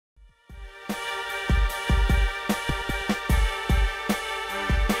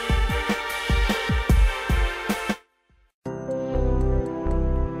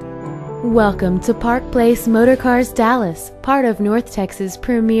Welcome to Park Place Motorcars Dallas, part of North Texas'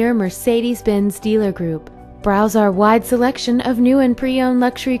 premier Mercedes-Benz dealer group. Browse our wide selection of new and pre-owned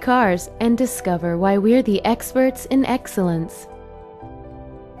luxury cars and discover why we're the experts in excellence.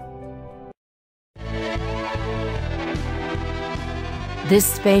 This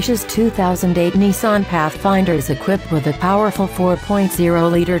spacious 2008 Nissan Pathfinder is equipped with a powerful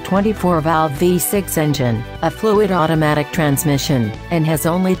 4.0-liter 24-valve V6 engine, a fluid automatic transmission, and has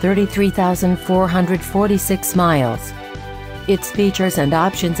only 33,446 miles. Its features and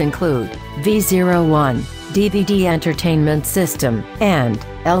options include V01 DVD entertainment system and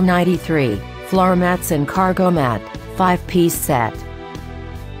L93 floor mats and cargo mat 5-piece set.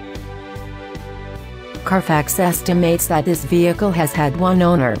 Carfax estimates that this vehicle has had one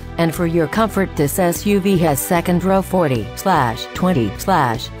owner, and for your comfort this SUV has second row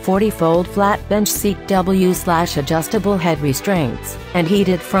 40/20/40 fold flat bench seat W/adjustable head restraints, and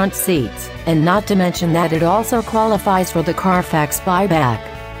heated front seats, and not to mention that it also qualifies for the Carfax buyback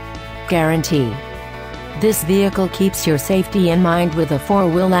guarantee. This vehicle keeps your safety in mind with a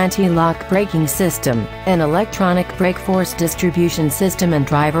 4-wheel anti-lock braking system, an electronic brake force distribution system and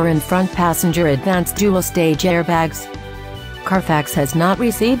driver and front passenger advanced dual-stage airbags. Carfax has not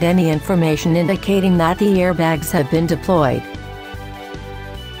received any information indicating that the airbags have been deployed.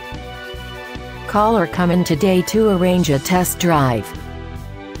 Call or come in today to arrange a test drive.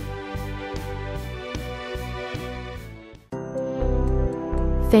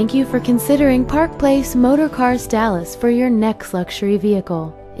 Thank you for considering Park Place Motorcars Dallas for your next luxury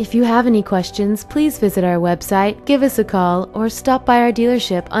vehicle. If you have any questions, please visit our website, give us a call, or stop by our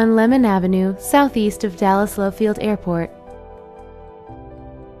dealership on Lemon Avenue, southeast of Dallas Love Field Airport.